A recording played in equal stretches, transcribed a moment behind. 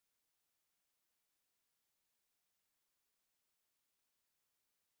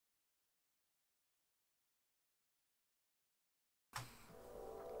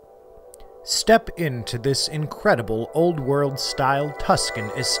Step into this incredible old-world-style Tuscan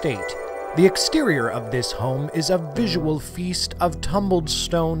estate. The exterior of this home is a visual feast of tumbled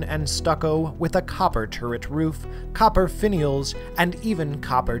stone and stucco with a copper turret roof, copper finials, and even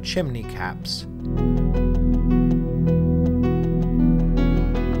copper chimney caps.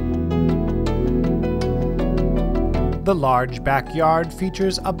 The large backyard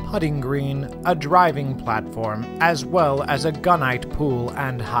features a putting green, a driving platform, as well as a gunite pool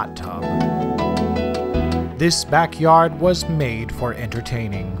and hot tub. This backyard was made for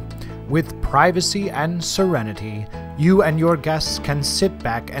entertaining. With privacy and serenity, you and your guests can sit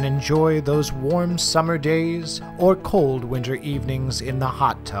back and enjoy those warm summer days or cold winter evenings in the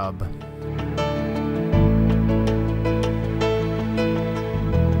hot tub.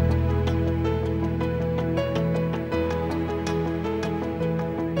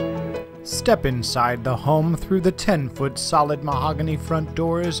 Step inside the home through the 10-foot solid mahogany front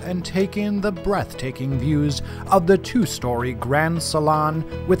doors and take in the breathtaking views of the 2-story grand salon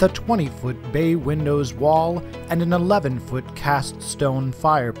with a 20-foot bay windows wall and an 11-foot cast stone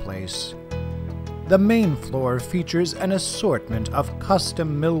fireplace. The main floor features an assortment of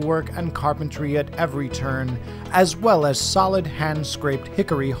custom millwork and carpentry at every turn, as well as solid hand-scraped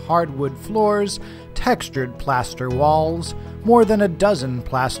hickory hardwood floors, textured plaster walls, more than a dozen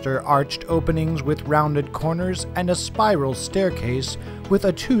plaster arched openings with rounded corners, and a spiral staircase with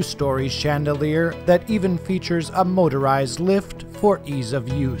a 2-story chandelier that even features a motorized lift for ease of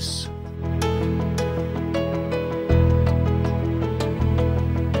use.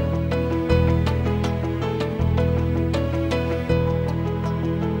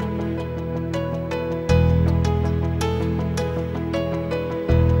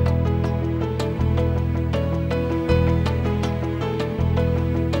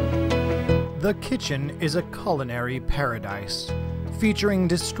 The kitchen is a culinary paradise, featuring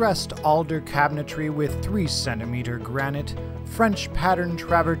distressed alder cabinetry with 3-centimeter granite, French pattern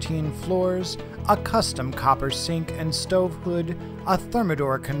travertine floors, a custom copper sink and stove hood, a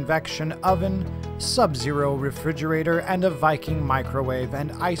Thermidor convection oven, sub-zero refrigerator, and a Viking microwave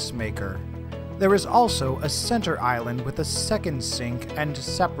and ice maker. There is also a center island with a second sink and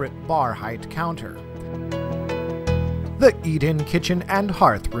separate bar height counter. The eat-in kitchen and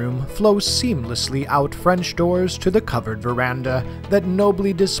hearth room flow seamlessly out French doors to the covered veranda that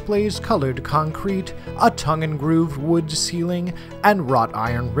nobly displays colored concrete, a tongue-and-groove wood ceiling, and wrought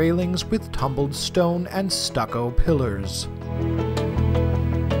iron railings with tumbled stone and stucco pillars.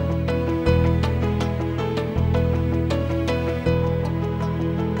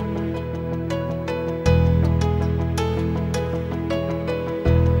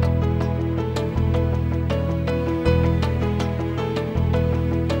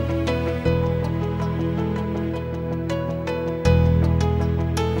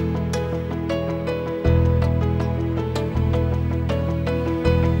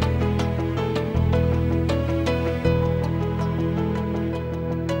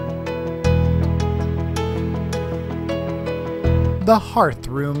 The hearth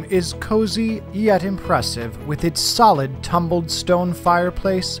room is cozy yet impressive with its solid tumbled stone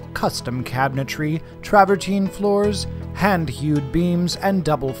fireplace, custom cabinetry, travertine floors, hand-hewed beams, and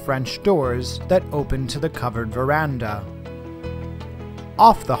double French doors that open to the covered veranda.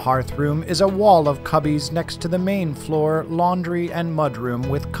 Off the hearth room is a wall of cubbies next to the main floor, laundry and mudroom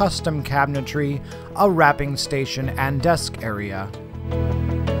with custom cabinetry, a wrapping station, and desk area.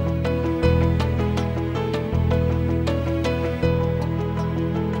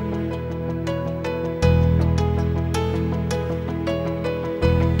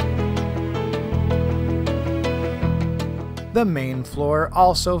 The main floor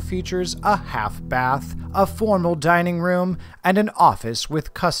also features a half bath, a formal dining room, and an office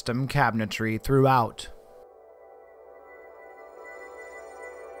with custom cabinetry throughout.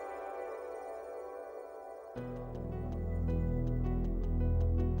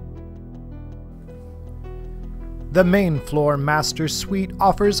 The main floor master suite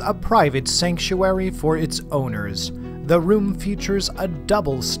offers a private sanctuary for its owners. The room features a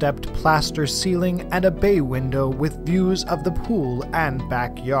double-stepped plaster ceiling and a bay window with views of the pool and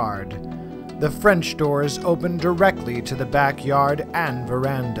backyard. The French doors open directly to the backyard and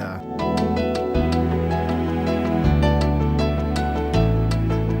veranda.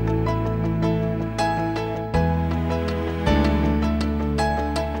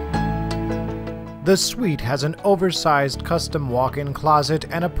 The suite has an oversized custom walk-in closet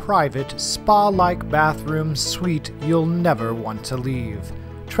and a private, spa-like bathroom suite you'll never want to leave.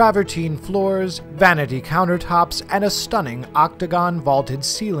 Travertine floors, vanity countertops, and a stunning octagon vaulted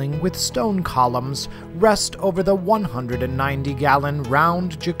ceiling with stone columns rest over the 190-gallon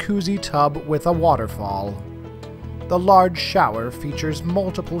round jacuzzi tub with a waterfall. The large shower features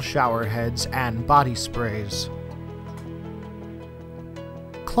multiple shower heads and body sprays.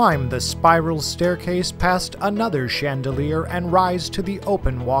 Climb the spiral staircase past another chandelier and rise to the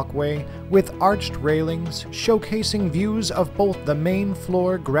open walkway with arched railings showcasing views of both the main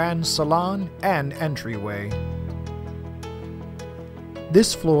floor grand salon and entryway.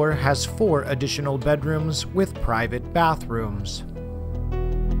 This floor has 4 additional bedrooms with private bathrooms.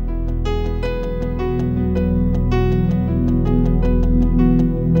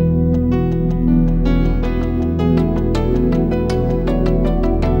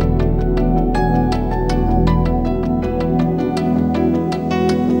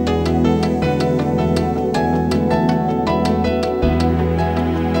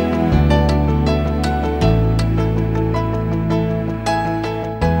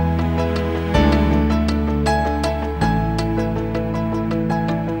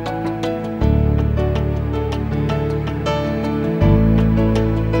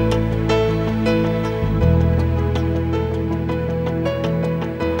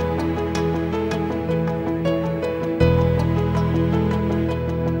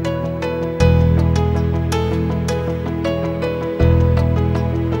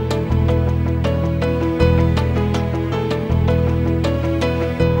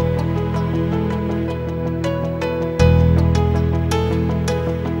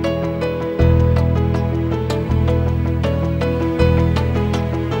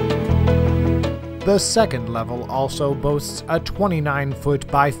 The second level also boasts a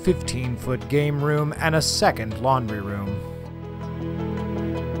 29-foot by 15-foot game room and a second laundry room.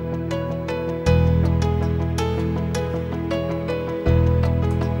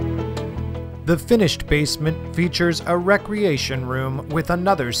 The finished basement features a recreation room with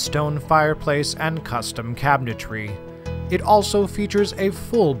another stone fireplace and custom cabinetry. It also features a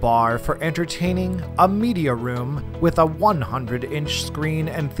full bar for entertaining, a media room with a 100-inch screen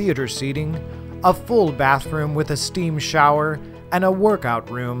and theater seating, a full bathroom with a steam shower, and a workout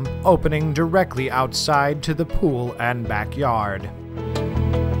room opening directly outside to the pool and backyard.